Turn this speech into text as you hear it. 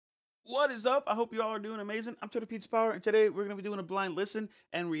What is up? I hope you all are doing amazing. I'm Total Pizza Power, and today we're going to be doing a blind listen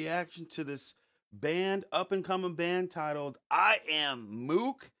and reaction to this band, up-and-coming band titled I Am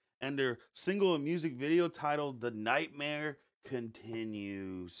Mook, and their single and music video titled The Nightmare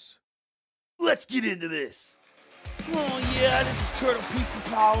Continues. Let's get into this. Oh yeah, this is Turtle Pizza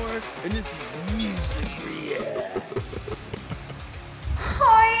Power, and this is Music Reacts.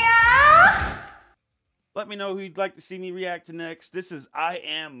 Oh yeah? Let me know who you'd like to see me react to next. This is I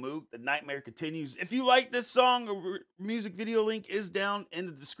Am Mook, The Nightmare Continues. If you like this song, a music video link is down in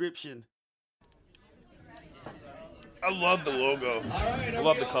the description. I love the logo. I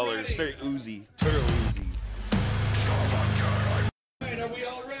love the colors. It's very oozy. Turtle oozy. Are we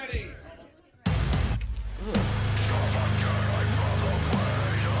all ready?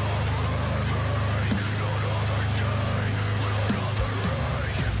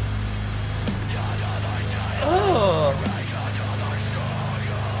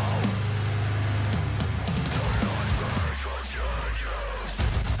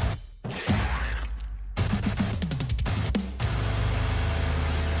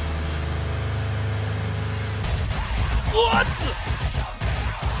 What the?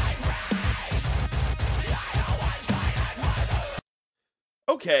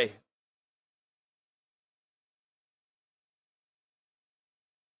 Okay.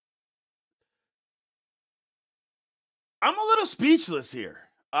 I'm a little speechless here.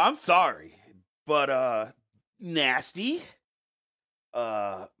 I'm sorry. But nasty.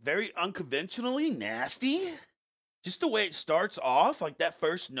 Very unconventionally nasty. Just the way it starts off, like that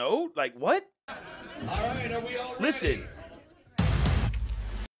first note, like what? All right, are we all ready? Listen.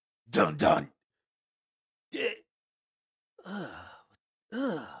 Dun dun.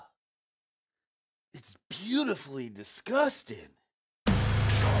 It's beautifully disgusting.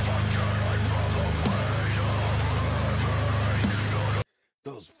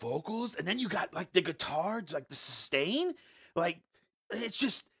 Those vocals, and then you got like the guitar, like the sustain, like it's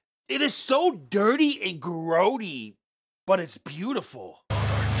just, it is so dirty and grody, but it's beautiful.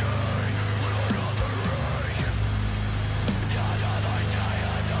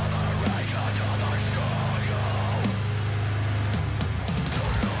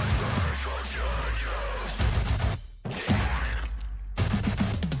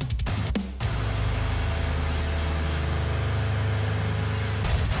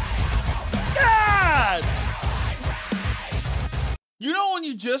 You know when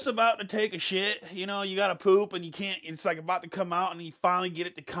you're just about to take a shit, you know, you gotta poop and you can't, it's like about to come out and you finally get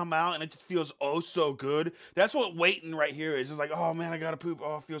it to come out and it just feels oh so good. That's what waiting right here is. It's like, oh man, I gotta poop.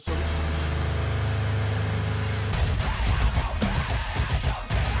 Oh, it feels so good.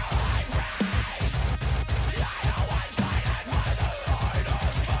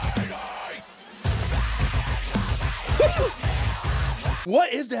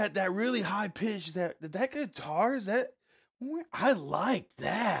 What is that? That really high pitch, that guitar, is that? I like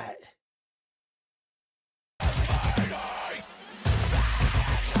that.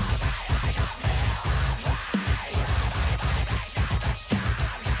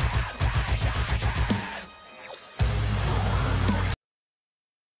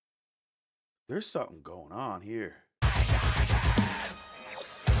 There's something going on here.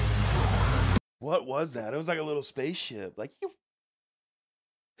 What was that? It was like a little spaceship. Like you.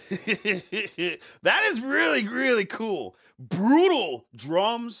 That is really, really cool. Brutal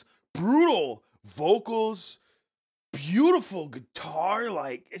drums, brutal vocals, beautiful guitar.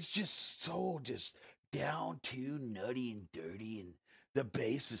 Like it's just so just down to nutty and dirty, and the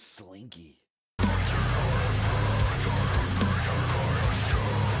bass is slinky.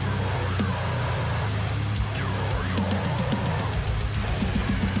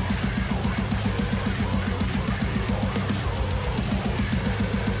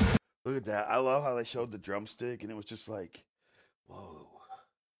 Look at that. I love how they showed the drumstick and it was just like, whoa.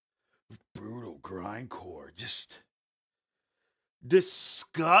 Brutal grindcore. Just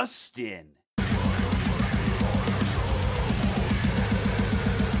disgusting.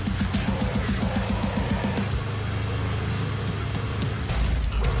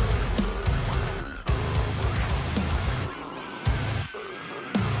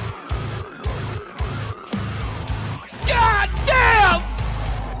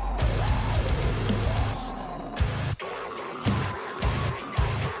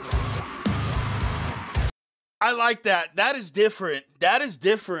 I like that. That is different. That is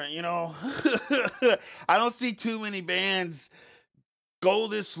different, you know. I don't see too many bands go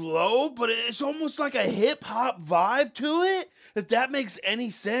this low, but it's almost like a hip hop vibe to it. If that makes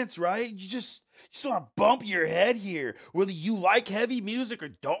any sense, right? You just want to bump your head here. Whether you like heavy music or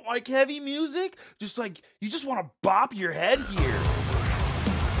don't like heavy music, just like you just want to bop your head here.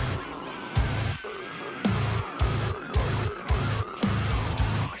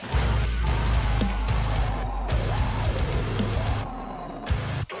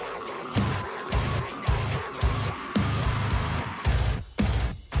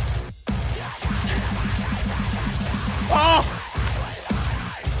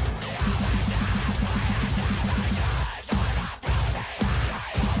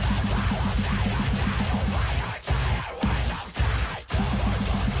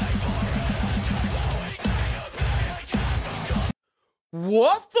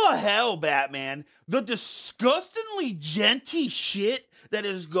 What the hell, Batman? The disgustingly genty shit that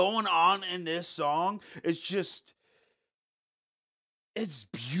is going on in this song is just, it's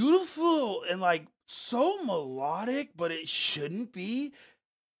beautiful and like so melodic, but it shouldn't be.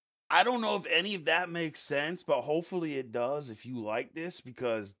 I don't know if any of that makes sense, but hopefully it does if you like this,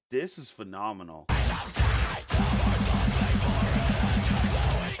 because this is phenomenal.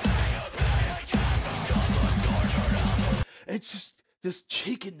 It's just this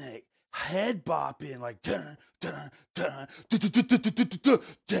chicken neck head bopping like dun, dun, dun, dun, dun, dun, dun, dun, dun,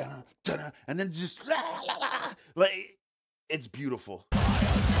 dun, dun, and then just la, la, la, like it's beautiful.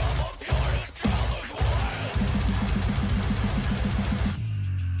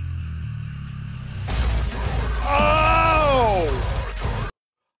 Oh,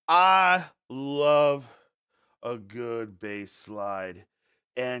 I love a good bass slide,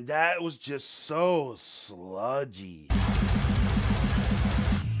 and that was just so sludgy.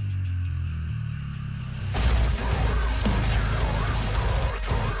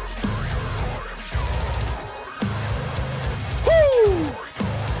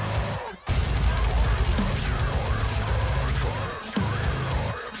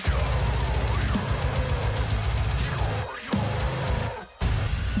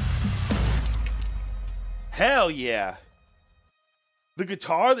 Hell yeah. The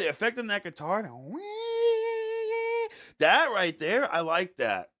guitar, the effect on that guitar, that right there, I like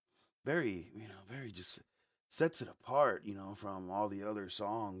that. Very, very just sets it apart, from all the other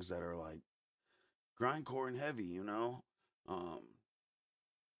songs that are like grindcore and heavy,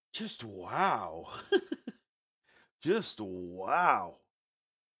 Just wow. Just wow.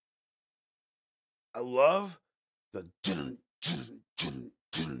 I love the dun, dun, dun,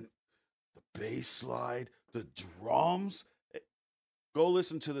 dun, the bass slide, the drums. Go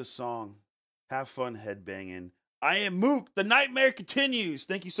listen to this song. Have fun headbanging. I am Mook. The nightmare continues.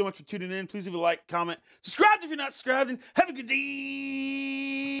 Thank you so much for tuning in. Please leave a like, comment, subscribe if you're not subscribed, and have a good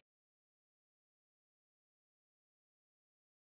day.